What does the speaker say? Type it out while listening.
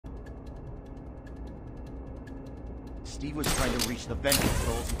Steve was trying to reach the vent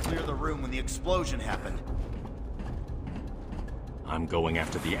controls and clear the room when the explosion happened. I'm going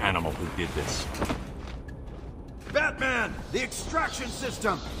after the animal who did this. Batman! The extraction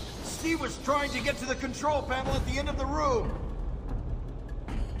system! Steve was trying to get to the control panel at the end of the room!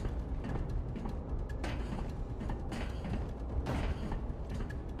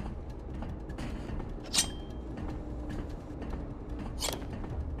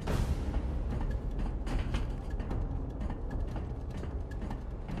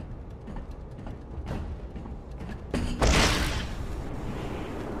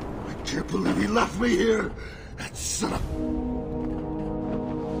 I can't believe he left me here! That son of...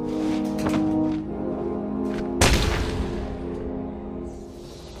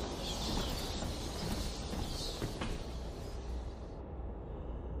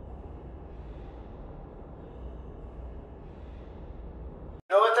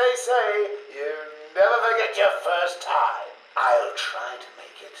 Know what they say, you never forget your first time. I'll try to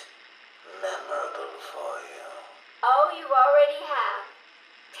make it memorable for you. Oh, you already have.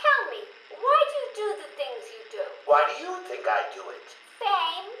 Tell me, why do you do the things you do? Why do you think I do it?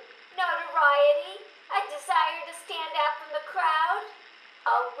 Fame, notoriety, a desire to stand out from the crowd,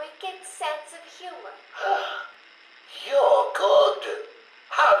 a wicked sense of humor. You're good.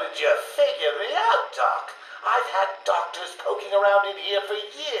 How did you figure me out, Doc? I've had doctors poking around in here for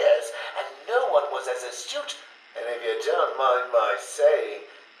years, and no one was as astute, and if you don't mind my saying,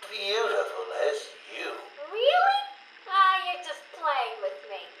 beautiful as you. Really? You're just playing with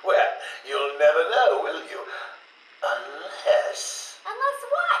me. Well, you'll never know, will you? Unless... Unless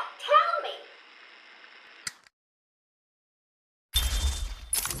what? Tell me.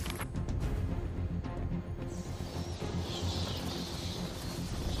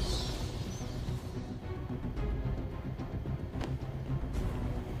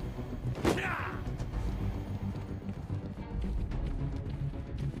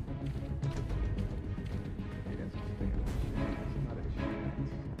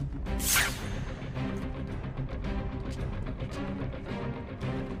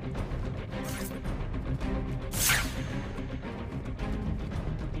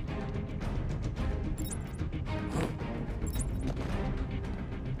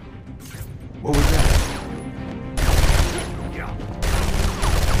 What was that?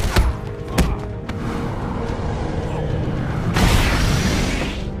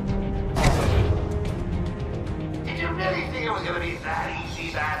 Did you really think it was going to be that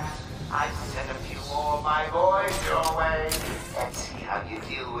easy, Bats? I've sent a few more of my boys your way. Let's see how you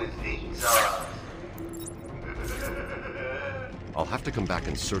deal with things, I'll have to come back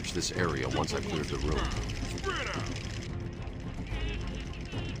and search this area once I've cleared the room.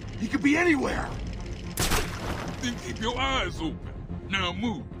 He could be anywhere! Then keep your eyes open. Now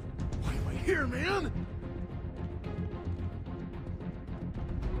move. Why am I here, man?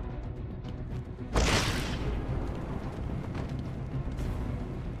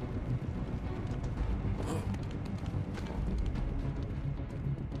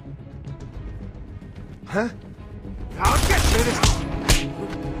 Huh? I'll get you this...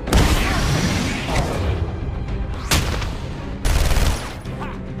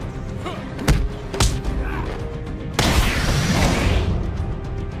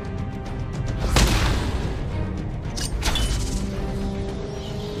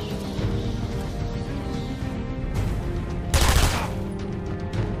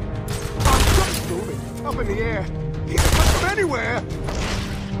 Up in the air. He can come from anywhere.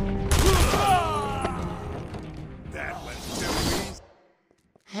 That was Timothy's.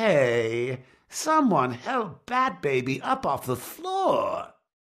 Hey, someone help Bat Baby up off the floor.